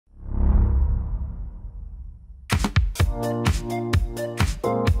Hey,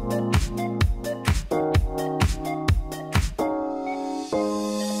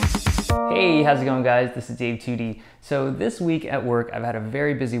 how's it going guys? This is Dave2D. So this week at work, I've had a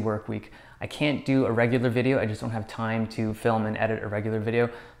very busy work week. I can't do a regular video. I just don't have time to film and edit a regular video.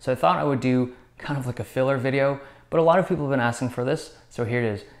 So I thought I would do kind of like a filler video, but a lot of people have been asking for this. So here it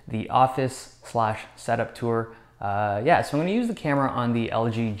is, the office / setup tour. Yeah, so I'm gonna use the camera on the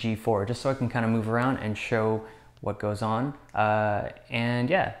LG G4 just so I can kind of move around and show what goes on. And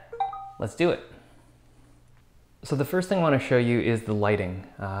yeah, let's do it. So the first thing I want to show you is the lighting.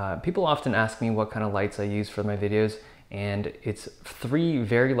 People often ask me what kind of lights I use for my videos, and it's 3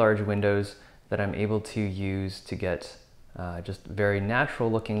 very large windows that I'm able to use to get just very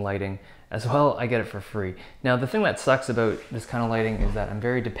natural looking lighting. As well, I get it for free. Now the thing that sucks about this kind of lighting is that I'm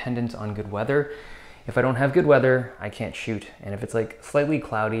very dependent on good weather. If I don't have good weather, I can't shoot. And if it's like slightly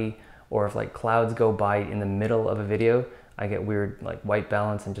cloudy, or if like clouds go by in the middle of a video, I get weird like white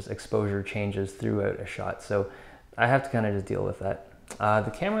balance and just exposure changes throughout a shot. So I have to kind of just deal with that.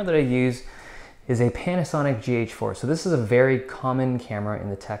 The camera that I use is a Panasonic GH4. So this is a very common camera in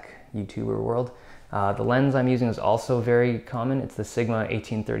the tech YouTuber world. The lens I'm using is also very common. It's the Sigma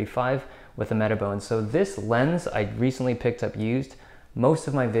 1835 with a Metabone. So this lens I recently picked up used. Most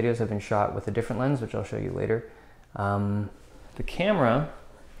of my videos have been shot with a different lens, which I'll show you later. The camera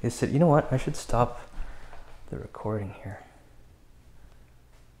is, you know what? I should stop the recording here.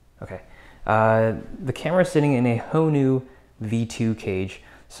 Okay. The camera is sitting in a Honu V2 cage.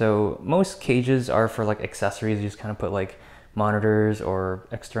 So most cages are for like accessories. You just kind of put like monitors or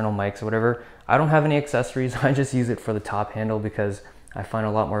external mics or whatever. I don't have any accessories. I just use it for the top handle because I find it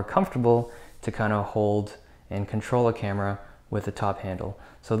a lot more comfortable to kind of hold and control a camera with the top handle.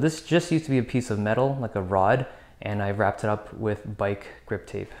 So this just used to be a piece of metal, like a rod, and I wrapped it up with bike grip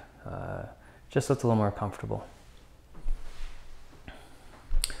tape, just so it's a little more comfortable.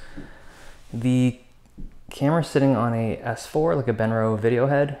 The camera's sitting on a S4, like a Benro video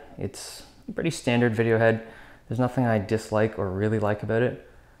head. It's a pretty standard video head. There's nothing I dislike or really like about it.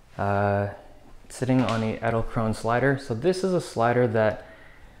 It's sitting on a Edelkrone slider. So this is a slider that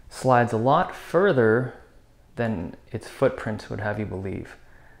slides a lot further than its footprint would have you believe.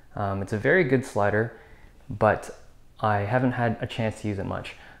 It's a very good slider, but I haven't had a chance to use it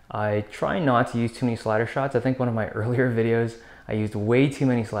much. I try not to use too many slider shots. I think one of my earlier videos, I used way too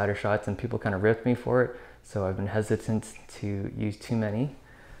many slider shots and people kind of ripped me for it. So I've been hesitant to use too many.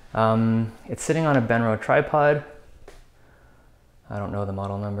 It's sitting on a Benro tripod. I don't know the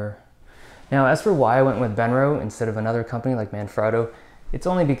model number. Now, as for why I went with Benro instead of another company like Manfrotto, it's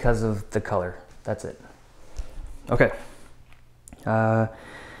only because of the color. That's it. Okay.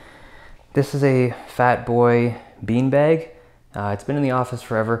 This is a Fat Boy beanbag. It's been in the office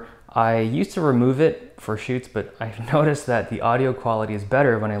forever. I used to remove it for shoots, but I've noticed that the audio quality is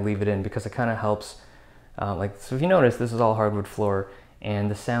better when I leave it in because it kind of helps. So if you notice, this is all hardwood floor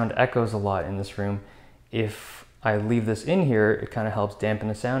and the sound echoes a lot in this room. If I leave this in here, it kind of helps dampen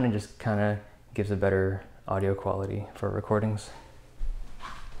the sound and just kind of gives a better audio quality for recordings.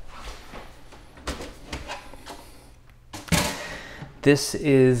 This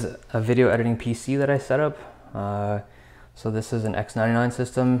is a video editing PC that I set up. So this is an X99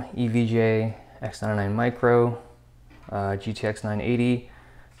 system, EVGA X99 Micro, GTX 980,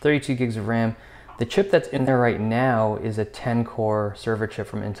 32 gigs of RAM. The chip that's in there right now is a 10-core server chip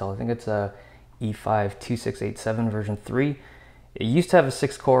from Intel. I think it's a E5-2687 version 3. It used to have a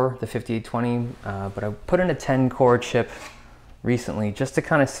 6-core, the 5820, but I put in a 10-core chip recently just to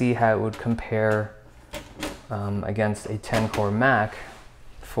kind of see how it would compare against a 10-core Mac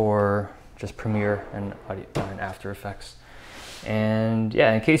for just Premiere and audio and After Effects. And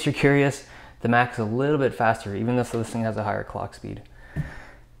yeah, in case you're curious, the Mac's a little bit faster, even though this thing has a higher clock speed.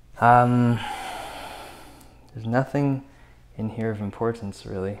 There's nothing in here of importance,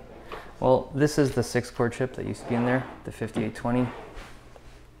 really. Well, this is the 6-core chip that used to be in there, the 5820.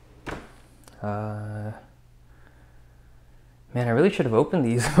 Man, I really should have opened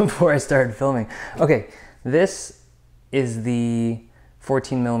these before I started filming. Okay, this is the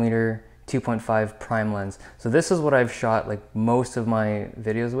 14mm 2.5 prime lens. So this is what I've shot like most of my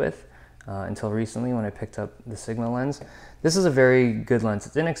videos with until recently when I picked up the Sigma lens. This is a very good lens.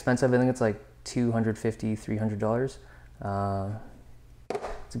 It's inexpensive. I think it's like $250, $300.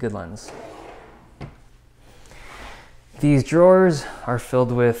 It's a good lens. These drawers are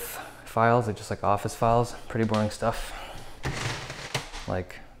filled with files, like just like office files, pretty boring stuff,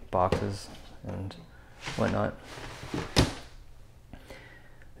 like boxes and whatnot.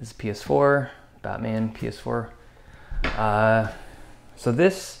 This is PS4, Batman PS4. So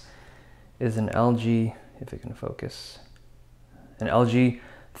this is an LG, if it can focus, an LG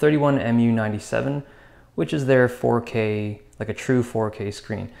 31MU97, which is their 4K, like a true 4K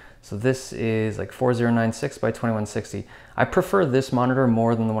screen. So this is like 4096 by 2160. I prefer this monitor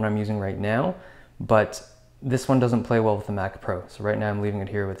more than the one I'm using right now, but this one doesn't play well with the Mac Pro. So right now I'm leaving it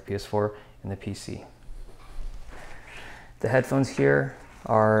here with the PS4 and the PC. The headphones here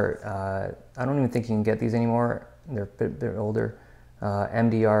are, I don't even think you can get these anymore. They're a bit older.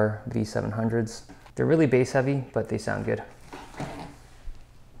 MDR V700s. They're really bass heavy, but they sound good.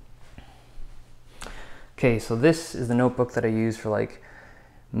 Okay, so this is the notebook that I use for like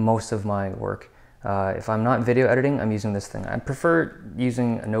most of my work. If I'm not video editing, I'm using this thing. I prefer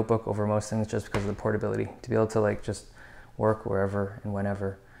using a notebook over most things just because of the portability, to be able to like just work wherever and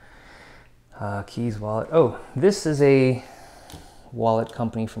whenever. Keys, wallet. Oh, this is a wallet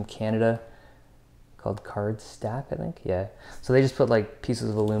company from Canada called Card Stack, I think. Yeah. So they just put like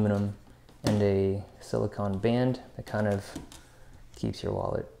pieces of aluminum and a silicone band that kind of keeps your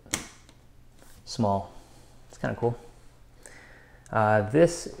wallet small. It's kind of cool.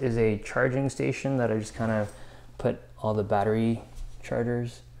 This is a charging station that I just kind of put all the battery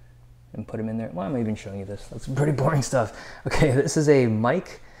chargers and put them in there. Why am I even showing you this? That's pretty boring stuff. Okay, this is a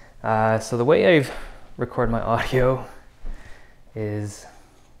mic. So the way I record my audio is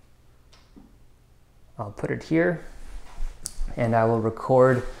I'll put it here and I will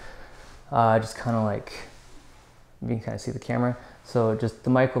record just kind of like, you can kind of see the camera. So just the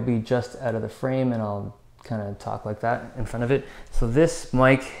mic will be just out of the frame and I'll kind of talk like that in front of it. So this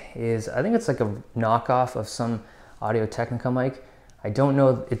mic is, I think it's like a knockoff of some Audio-Technica mic. I don't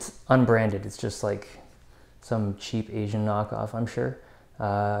know, it's unbranded. It's just like some cheap Asian knockoff, I'm sure.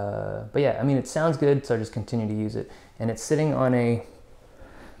 But yeah, I mean, it sounds good, so I just continue to use it. And it's sitting on a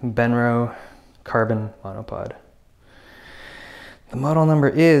Benro carbon monopod. The model number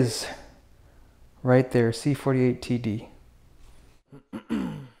is right there, C48TD.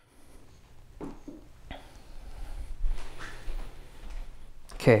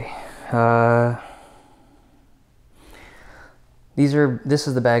 Okay, this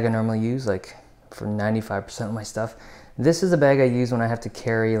is the bag I normally use, like for 95% of my stuff. This is the bag I use when I have to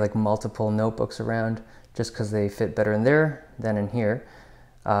carry like multiple notebooks around, just because they fit better in there than in here.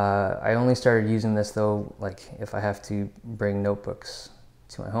 I only started using this though, like if I have to bring notebooks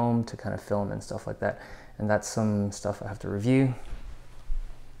to my home to kind of film and stuff like that. And that's some stuff I have to review.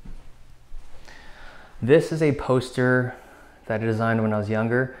 This is a poster that I designed when I was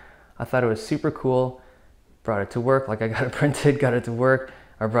younger. I thought it was super cool. Brought it to work, like I got it printed, got it to work.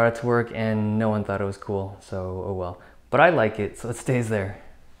 I brought it to work and no one thought it was cool, so oh well. But I like it, so it stays there.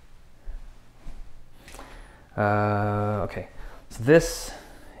 Okay, so this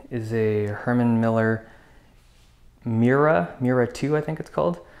is a Herman Miller Mira 2, I think it's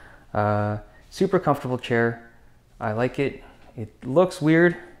called. Super comfortable chair. I like it. It looks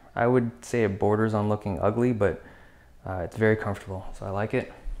weird. I would say it borders on looking ugly, but it's very comfortable, so I like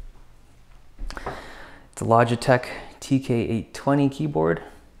it. It's a Logitech TK820 keyboard.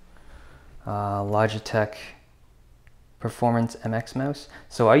 Logitech Performance MX mouse.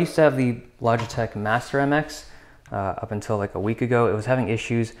 So I used to have the Logitech Master MX up until like a week ago. It was having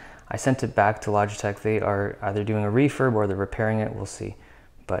issues. I sent it back to Logitech. They are either doing a refurb or they're repairing it, we'll see.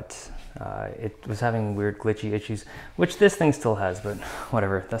 But it was having weird glitchy issues, which this thing still has, but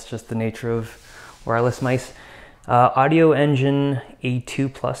whatever. That's just the nature of wireless mice. Audio Engine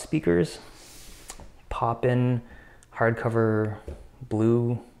A2 Plus speakers. Pop-in hardcover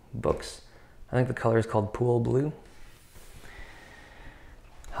blue books. I think the color is called Pool Blue.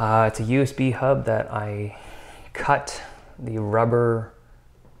 It's a USB hub that I cut the rubber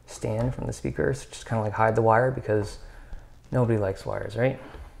stand from the speakers, just kind of like hide the wire because nobody likes wires, right?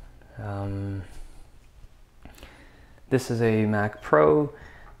 This is a Mac Pro.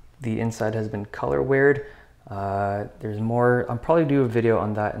 The inside has been color weared. There's more. I'll probably do a video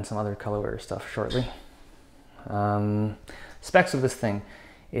on that and some other colorware stuff shortly. Specs of this thing.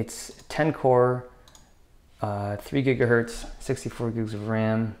 It's 10 core, 3 gigahertz, 64 gigs of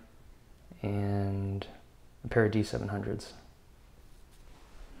RAM, and a pair of D700s.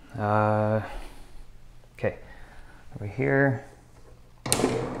 Okay, over here,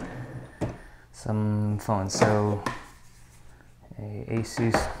 some phones. So a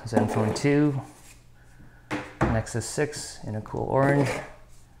Asus Zenfone 2, Nexus 6 in a cool orange,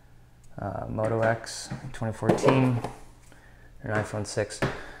 Moto X 2014, an iPhone 6.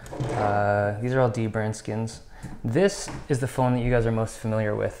 These are all D brand skins. This is the phone that you guys are most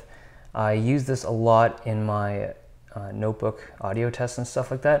familiar with. I use this a lot in my notebook audio tests and stuff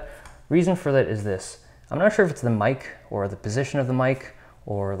like that. Reason for that is this. I'm not sure if it's the mic or the position of the mic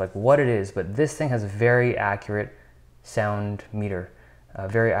or like what it is, but this thing has very accurate sound meter.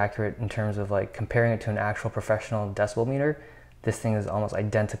 Very accurate in terms of like comparing it to an actual professional decibel meter. This thing is almost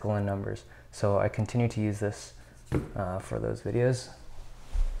identical in numbers. So I continue to use this for those videos.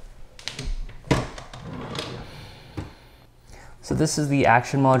 So this is the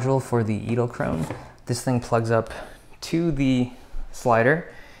action module for the Edelkrone. This thing plugs up to the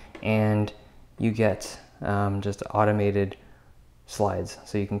slider and you get just automated slides.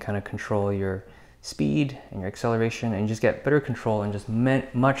 So you can kind of control your speed and your acceleration and just get better control and just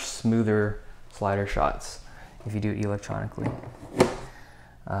much smoother slider shots if you do it electronically.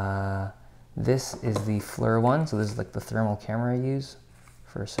 This is the FLIR one. So this is like the thermal camera I use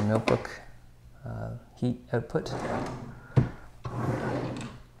for some notebook heat output.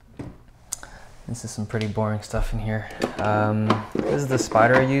 This is some pretty boring stuff in here. This is the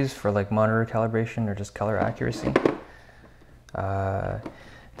spider I use for like monitor calibration or just color accuracy.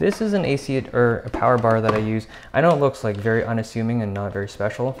 This is an AC or a power bar that I use. I know it looks like very unassuming and not very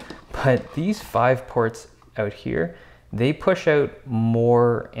special, but these 5 ports out here, they push out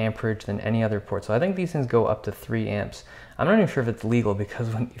more amperage than any other port. So I think these things go up to 3 amps. I'm not even sure if it's legal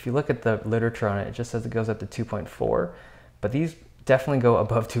because if you look at the literature on it, it just says it goes up to 2.4, but these definitely go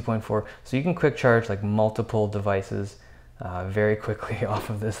above 2.4. So you can quick charge like multiple devices very quickly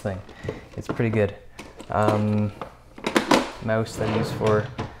off of this thing. It's pretty good. Mouse that I use for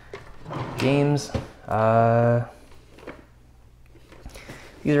games.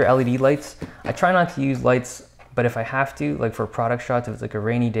 These are LED lights. I try not to use lights, but if I have to, like for product shots, if it's like a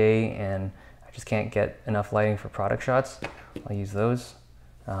rainy day and I just can't get enough lighting for product shots, I'll use those.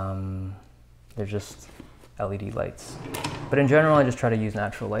 They're just LED lights. But in general, I just try to use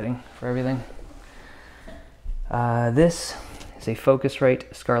natural lighting for everything. This is a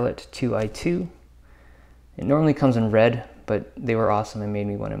Focusrite Scarlett 2i2. It normally comes in red, but they were awesome and made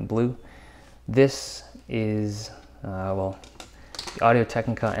me one in blue. This is, well, the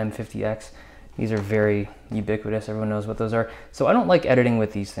Audio-Technica M50X. These are very ubiquitous, everyone knows what those are. So I don't like editing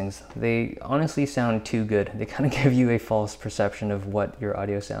with these things. They honestly sound too good. They kind of give you a false perception of what your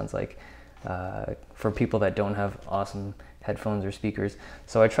audio sounds like for people that don't have awesome headphones or speakers.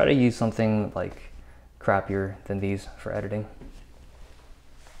 So I try to use something like crappier than these for editing.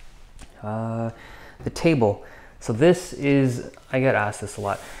 The table. So this is, I get asked this a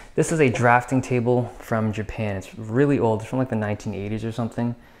lot. This is a drafting table from Japan. It's really old. It's from like the 1980s or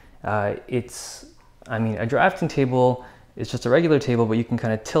something. I mean, a drafting table is just a regular table, but you can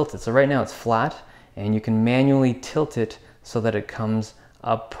kind of tilt it. So right now it's flat and you can manually tilt it so that it comes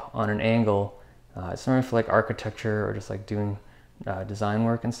up on an angle. It's normally for like architecture or just like doing design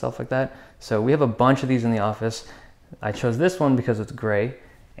work and stuff like that. So we have a bunch of these in the office. I chose this one because it's gray,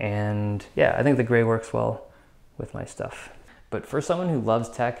 and yeah, I think the gray works well with my stuff. But for someone who loves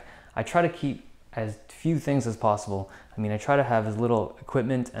tech, I try to keep as few things as possible. I mean, I try to have as little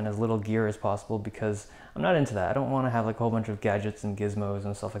equipment and as little gear as possible because I'm not into that. I don't want to have like a whole bunch of gadgets and gizmos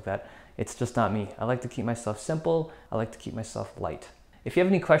and stuff like that. It's just not me. I like to keep my stuff simple. I like to keep my stuff light. If you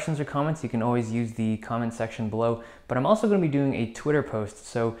have any questions or comments, you can always use the comment section below, but I'm also going to be doing a Twitter post.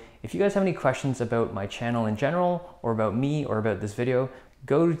 So if you guys have any questions about my channel in general, or about me, or about this video,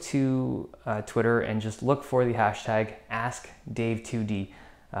 go to Twitter and just look for the hashtag AskDave2D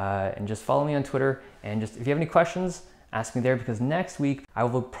and just follow me on Twitter. And just if you have any questions, ask me there, because next week I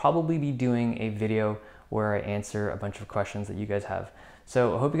will probably be doing a video where I answer a bunch of questions that you guys have.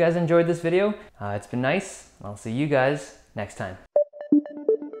 So I hope you guys enjoyed this video. It's been nice. I'll see you guys next time.